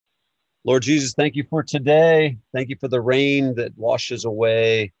Lord Jesus, thank you for today. Thank you for the rain that washes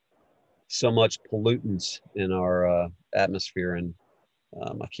away so much pollutants in our atmosphere. And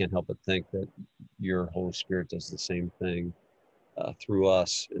I can't help but think that your Holy Spirit does the same thing through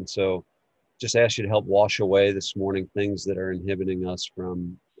us. And so just ask you to help wash away this morning things that are inhibiting us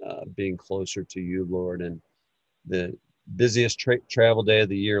from being closer to you, Lord. And the busiest travel day of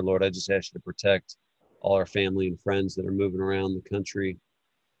the year, Lord, I just ask you to protect all our family and friends that are moving around the country.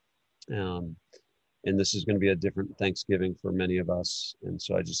 Um, and this is going to be a different Thanksgiving for many of us. And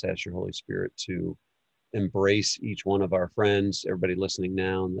so I just ask your Holy Spirit to embrace each one of our friends, everybody listening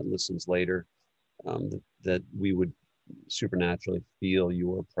now and that listens later, that we would supernaturally feel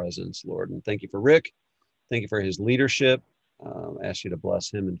your presence, Lord. And thank you for Rick. Thank you for his leadership. Ask you to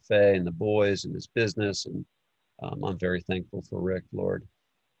bless him and Faye and the boys and his business. And I'm very thankful for Rick, Lord.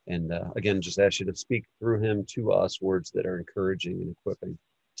 And again, just ask you to speak through him to us words that are encouraging and equipping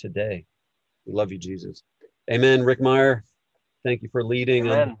today. We love you, Jesus. Amen. Rick Meyer, thank you for leading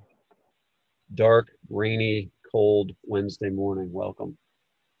on Amen. dark, rainy, cold Wednesday morning. Welcome.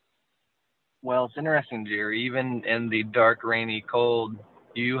 Well, it's interesting, Jerry. Even in the dark, rainy, cold,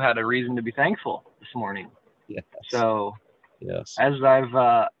 you had a reason to be thankful this morning. Yes. So, Yes. as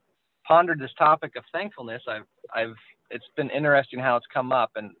I've pondered this topic of thankfulness, I've, it's been interesting how it's come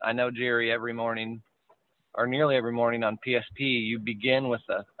up. And I know, Jerry, every morning or nearly every morning on PSP, you begin with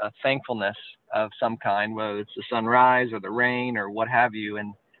a thankfulness of some kind, whether it's the sunrise or the rain or what have you.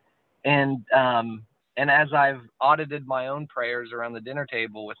 And and as I've audited my own prayers around the dinner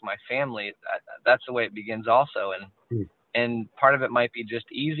table with my family, that's the way it begins also. And part of it might be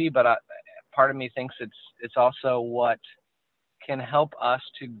just easy, but part of me thinks it's also what can help us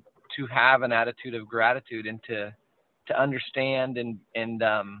to have an attitude of gratitude and to understand and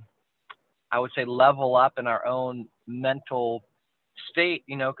I would say level up in our own mental state,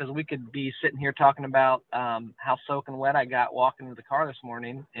 because we could be sitting here talking about how soaking wet I got walking to the car this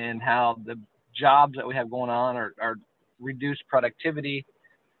morning and how the jobs that we have going on are reduced productivity,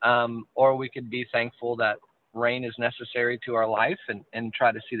 or we could be thankful that rain is necessary to our life and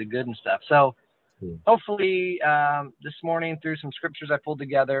try to see the good and stuff. So hopefully this morning through some scriptures I pulled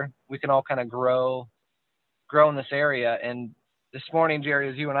together, we can all kind of grow in this area. And this morning, Jerry,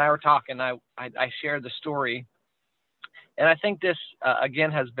 as you and I were talking, I shared the story, and I think this again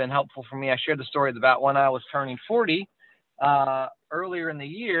has been helpful for me. I shared the story about when I was turning 40 earlier in the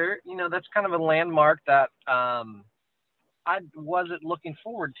year. That's kind of a landmark that I wasn't looking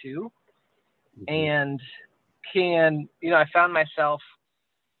forward to, Mhm. and I found myself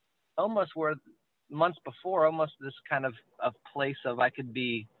almost where months before, almost this kind of place of I could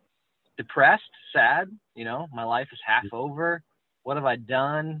be depressed, sad. My life is half over. What have I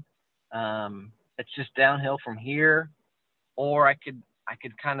done? It's just downhill from here. Or I could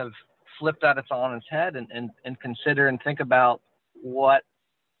kind of flip that it's on its head and consider and think about what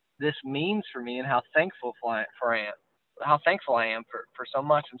this means for me and how thankful I am for so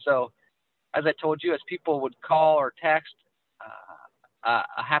much. And so, as I told you, as people would call or text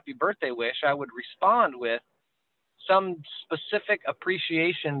a happy birthday wish, I would respond with some specific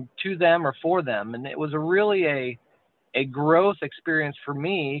appreciation to them or for them. And it was a growth experience for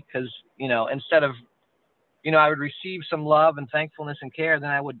me because, instead of, I would receive some love and thankfulness and care, then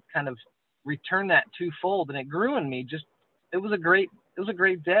I would kind of return that twofold. And it grew in me. It was a great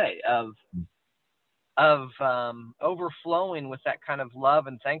day of overflowing with that kind of love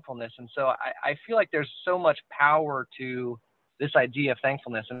and thankfulness. And so I feel like there's so much power to this idea of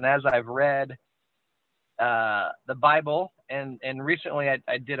thankfulness. And as I've read the Bible, and recently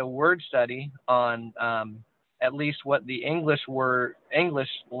I did a word study on at least what the English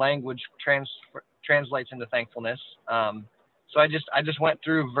language translates into thankfulness. So I just went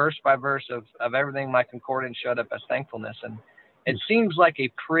through verse by verse of everything my concordance showed up as thankfulness, and it seems like a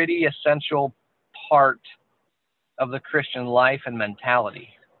pretty essential part of the Christian life and mentality.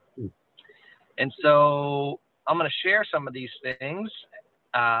 And so I'm going to share some of these things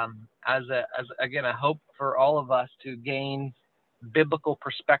as again a hope for all of us to gain biblical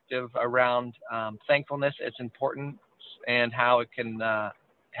perspective around thankfulness, its importance, and how it can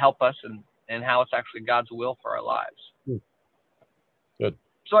help us, and how it's actually God's will for our lives. Good.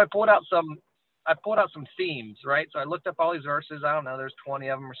 So I pulled out some themes, right? So I looked up all these verses. I don't know, there's 20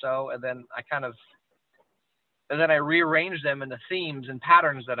 of them or so, and then I rearranged them into themes and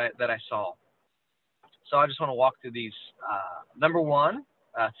patterns that I saw. So I just want to walk through these. Number one,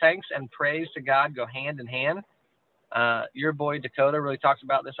 thanks and praise to God go hand in hand. Your boy Dakota really talks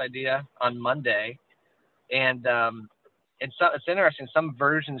about this idea on Monday, and it's interesting. Some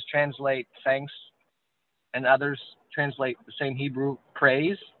versions translate thanks, and others translate the same Hebrew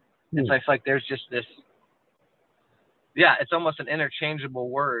praise. And so I feel like there's just this, yeah, it's almost an interchangeable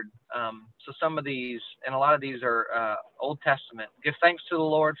word. So some of these, and a lot of these are Old Testament. Give thanks to the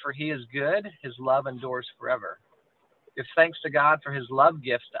Lord, for he is good. His love endures forever. Give thanks to God for his love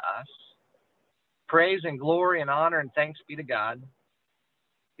gifts to us. Praise and glory and honor and thanks be to God.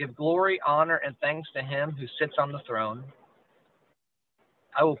 Give glory, honor, and thanks to him who sits on the throne.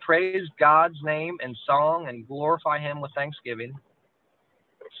 I will praise God's name in song and glorify him with thanksgiving.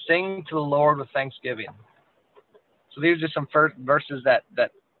 Sing to the Lord with thanksgiving. So these are just some verses that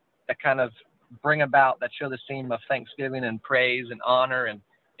kind of bring about, that show the theme of thanksgiving and praise and honor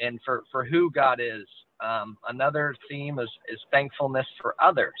and for who God is. Another theme is thankfulness for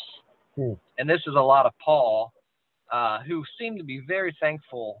others. And this is a lot of Paul, who seemed to be very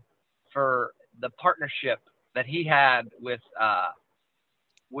thankful for the partnership that he had with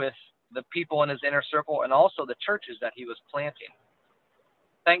the people in his inner circle and also the churches that he was planting.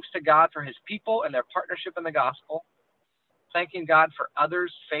 Thanks to God for his people and their partnership in the gospel. Thanking God for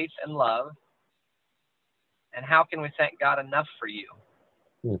others' faith and love. And how can we thank God enough for you?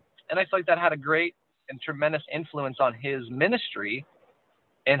 And I feel like that had a great and tremendous influence on his ministry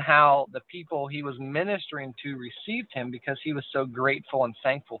and how the people he was ministering to received him, because he was so grateful and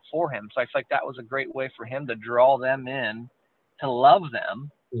thankful for him. So I feel like that was a great way for him to draw them in, to love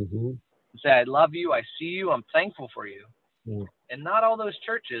them, and say, I love you, I see you, I'm thankful for you. And not all those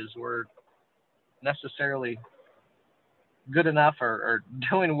churches were necessarily good enough or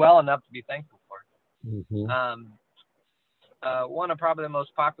doing well enough to be thankful for. One of probably the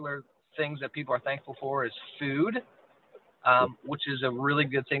most popular things that people are thankful for is food, which is a really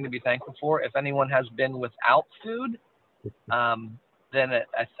good thing to be thankful for. If anyone has been without food, then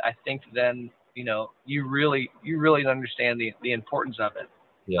I think then, you really understand the importance of it.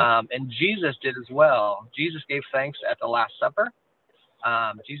 And Jesus did as well. Jesus gave thanks at the Last Supper.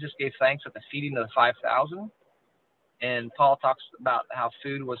 Jesus gave thanks at the feeding of the 5,000. And Paul talks about how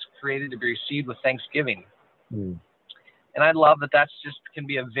food was created to be received with thanksgiving. And I love that that's just can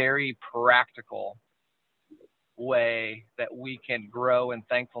be a very practical way that we can grow in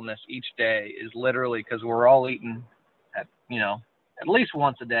thankfulness each day, is literally because we're all eating at least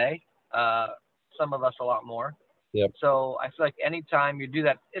once a day. Some of us a lot more. So I feel like anytime you do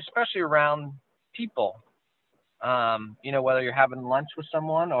that, especially around people, whether you're having lunch with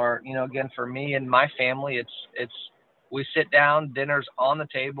someone or, again, for me and my family, it's we sit down, dinner's on the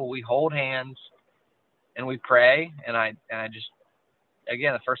table, we hold hands and we pray. And I just,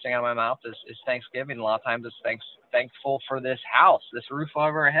 again, the first thing out of my mouth is Thanksgiving. A lot of times it's thankful for this house, this roof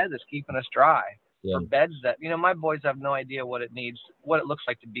over our head that's keeping us dry, for beds that, my boys have no idea what it looks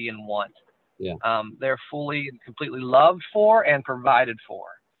like to be in want. They're fully and completely loved for and provided for.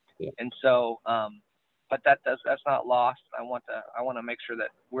 And so, but that's not lost. I want to make sure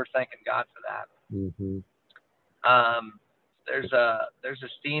that we're thanking God for that. There's a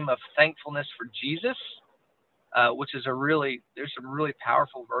theme of thankfulness for Jesus, which is there's some really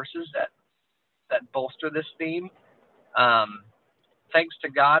powerful verses that bolster this theme. Thanks to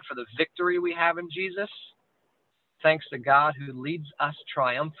God for the victory we have in Jesus. Thanks to God who leads us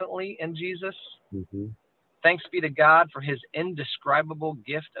triumphantly in Jesus. Thanks be to God for his indescribable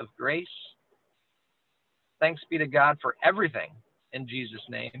gift of grace. Thanks be to God for everything in Jesus'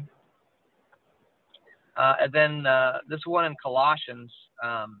 name. And then this one in Colossians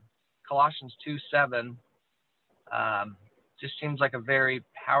 2:7, just seems like a very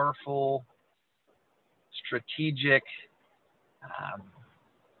powerful, strategic,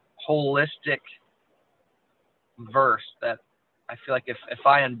 holistic verse that I feel like if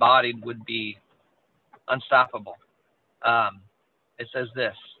I embodied would be unstoppable. It says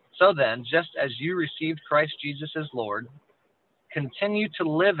this: so then, just as you received Christ Jesus as Lord, continue to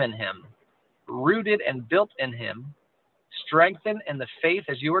live in him, rooted and built in him, strengthened in the faith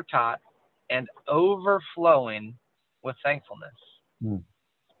as you were taught, and overflowing with thankfulness. I'm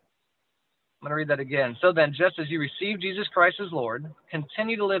going to read that again. So then, just as you received Jesus Christ as Lord,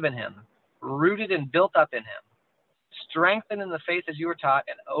 continue to live in him, rooted and built up in him, strengthened in the faith as you were taught,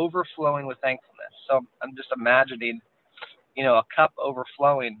 and overflowing with thankfulness. So I'm just imagining, a cup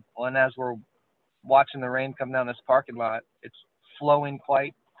overflowing. And as we're watching the rain come down this parking lot, it's flowing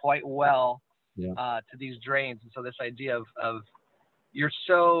quite well to these drains. And so this idea of you're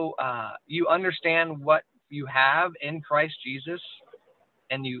so you understand what you have in Christ Jesus,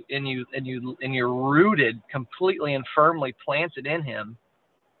 and you're rooted completely and firmly planted in him,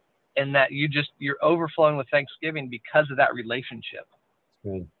 and that you're overflowing with thanksgiving because of that relationship.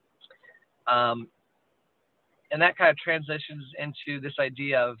 And that kind of transitions into this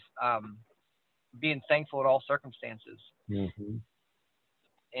idea of being thankful at all circumstances.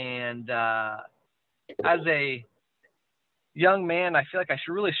 And as a young man, I feel like I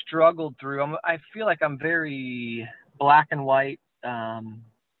really struggled through. I feel like I'm very black and white.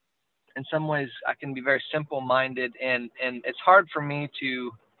 In some ways, I can be very simple-minded, and it's hard for me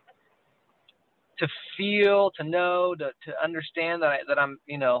to feel, to know, to understand that I'm,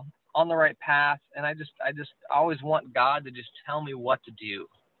 on the right path. And I just always want God to just tell me what to do.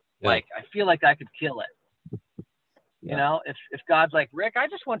 Yeah. Like, I feel like I could kill it. Yeah. If God's like, Rick, I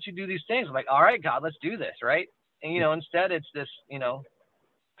just want you to do these things. I'm like, all right, God, let's do this. Right. And, instead it's this,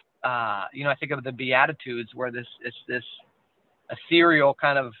 I think of the Beatitudes, where it's this ethereal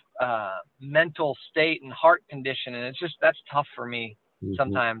kind of mental state and heart condition. And that's tough for me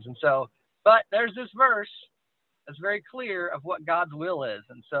sometimes. And so, but there's this verse that's very clear of what God's will is.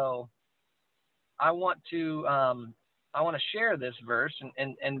 And so I want to share this verse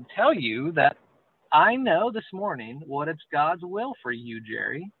and tell you that I know this morning what it's God's will for you,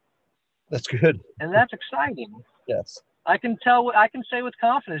 Jerry. That's good. And that's exciting. Yes. I can say with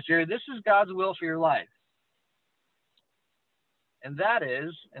confidence, Jerry, this is God's will for your life. And that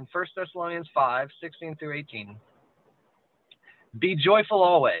is in 1 Thessalonians 5:16-18. Be joyful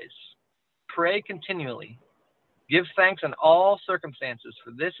always. Pray continually. Give thanks in all circumstances,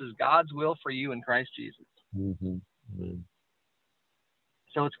 for this is God's will for you in Christ Jesus. Mm-hmm.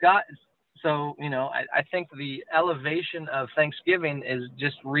 So it's God. So, I think the elevation of Thanksgiving is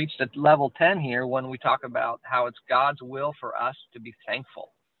just reached at level 10 here when we talk about how it's God's will for us to be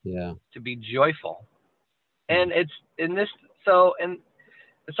thankful, to be joyful. And it's in this, in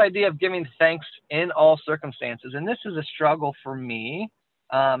this idea of giving thanks in all circumstances. And this is a struggle for me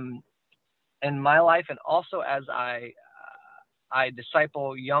in my life. And also as I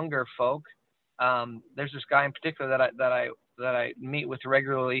disciple younger folk, there's this guy in particular that I meet with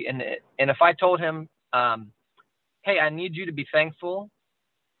regularly, and if I told him, hey, I need you to be thankful,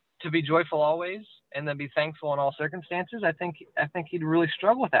 to be joyful always, and then be thankful in all circumstances, I think he'd really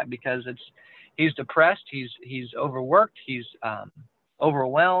struggle with that, because he's depressed, he's overworked, he's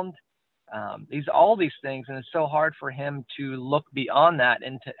overwhelmed, he's all these things, and it's so hard for him to look beyond that,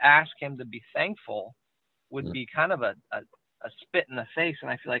 and to ask him to be thankful would be kind of a spit in the face, and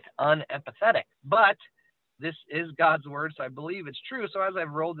I feel like unempathetic. But this is God's word, so I believe it's true. So as I've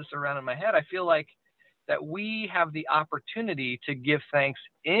rolled this around in my head, I feel like that we have the opportunity to give thanks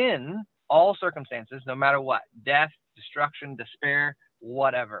in all circumstances, no matter what, death, destruction, despair,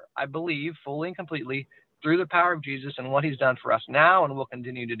 whatever. I believe fully and completely through the power of Jesus and what he's done for us now and will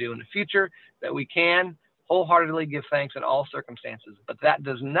continue to do in the future, that we can wholeheartedly give thanks in all circumstances. But that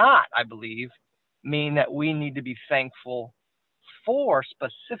does not, I believe, mean that we need to be thankful for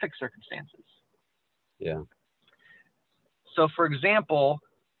specific circumstances. Yeah. So, for example,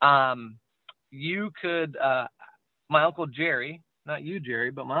 you could, my Uncle Jerry, not you,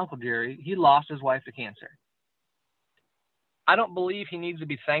 Jerry, but my Uncle Jerry, he lost his wife to cancer. I don't believe he needs to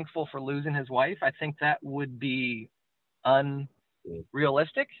be thankful for losing his wife. I think that would be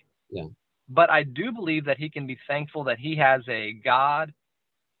unrealistic. Yeah. But I do believe that he can be thankful that he has a God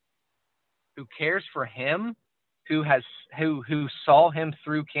who cares for him, who saw him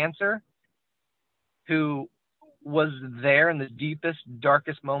through cancer, who was there in the deepest,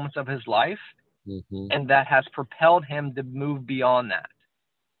 darkest moments of his life, and that has propelled him to move beyond that,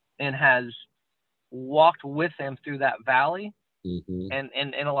 and has walked with him through that valley, and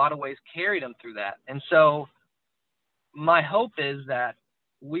in a lot of ways carried him through that. And so my hope is that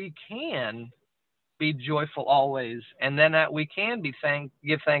we can be joyful always, and then that we can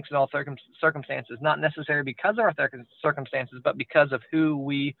give thanks in all circumstances, not necessarily because of our circumstances, but because of who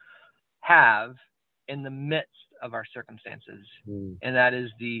we have in the midst of our circumstances. And that is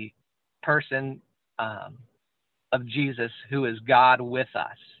the person of Jesus, who is God with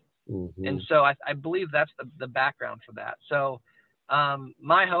us. And so I believe that's the background for that. So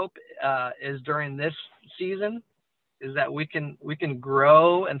my hope is during this season is that we can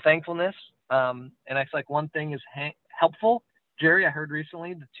grow in thankfulness. And I feel like one thing is helpful, Jerry, I heard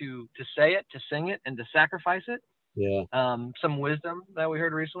recently, to say it, to sing it, and to sacrifice it. Yeah. Some wisdom that we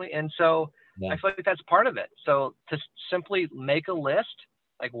heard recently. And so I feel like that's part of it. So to simply make a list,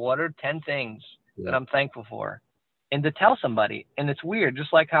 like, what are 10 things that I'm thankful for, and to tell somebody. And it's weird,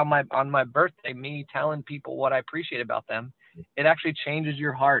 just like how on my birthday, me telling people what I appreciate about them, it actually changes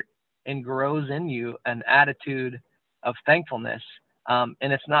your heart and grows in you an attitude of thankfulness. And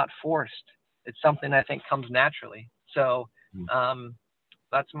it's not forced. It's something I think comes naturally. So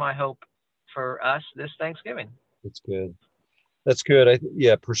that's my hope for us this Thanksgiving. That's good. That's good.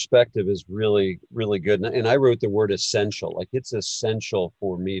 Perspective is really, really good. And I wrote the word essential. Like, it's essential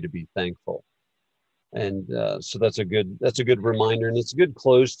for me to be thankful. And so that's a good reminder, and it's a good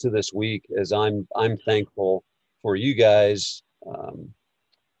close to this week. As I'm thankful for you guys,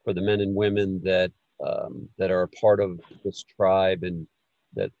 for the men and women that are a part of this tribe, and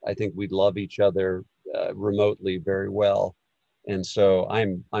that I think we love each other remotely very well. And so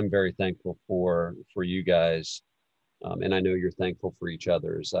I'm very thankful for you guys, and I know you're thankful for each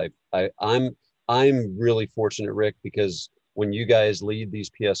other's. I'm really fortunate, Rick, because when you guys lead these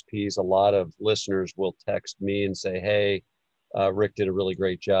PSPs, a lot of listeners will text me and say, "Hey, Rick did a really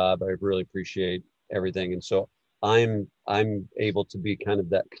great job. I really appreciate everything." And so I'm able to be kind of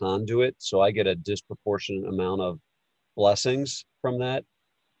that conduit, so I get a disproportionate amount of blessings from that.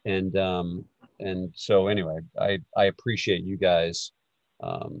 And so anyway, I appreciate you guys,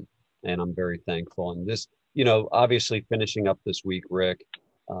 um, and I'm very thankful. And this, obviously finishing up this week, Rick,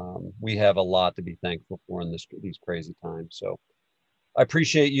 we have a lot to be thankful for in these crazy times. So I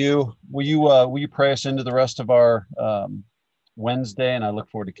appreciate you. Will you pray us into the rest of our Wednesday? And I look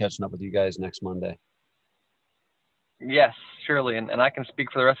forward to catching up with you guys next Monday. Yes, surely. And I can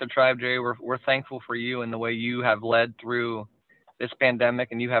speak for the rest of the tribe, Jerry. We're thankful for you and the way you have led through this pandemic,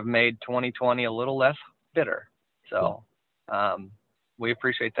 and you have made 2020 a little less bitter. So we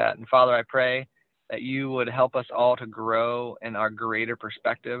appreciate that. And Father, I pray that you would help us all to grow in our greater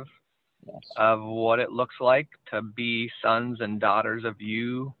perspective of what it looks like to be sons and daughters of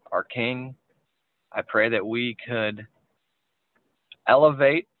you, our King. I pray that we could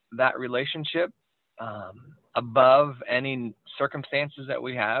elevate that relationship above any circumstances that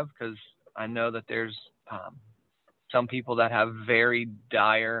we have, because I know that there's some people that have very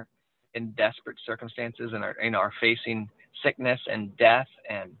dire and desperate circumstances and are facing sickness and death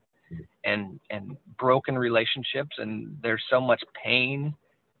and broken relationships, and there's so much pain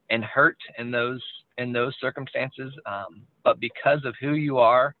and hurt in those circumstances. But because of who you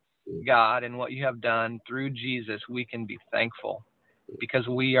are, God, and what you have done through Jesus, we can be thankful because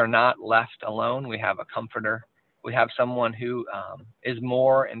we are not left alone. We have a comforter. We have someone who is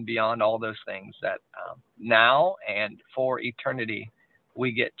more and beyond all those things that now and for eternity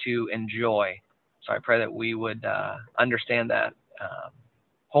we get to enjoy. So I pray that we would understand that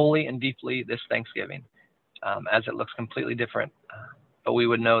wholly and deeply this Thanksgiving, as it looks completely different. But we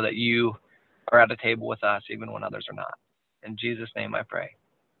would know that you are at a table with us even when others are not. In Jesus' name I pray.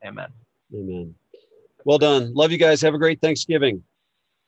 Amen. Amen. Well done. Love you guys. Have a great Thanksgiving.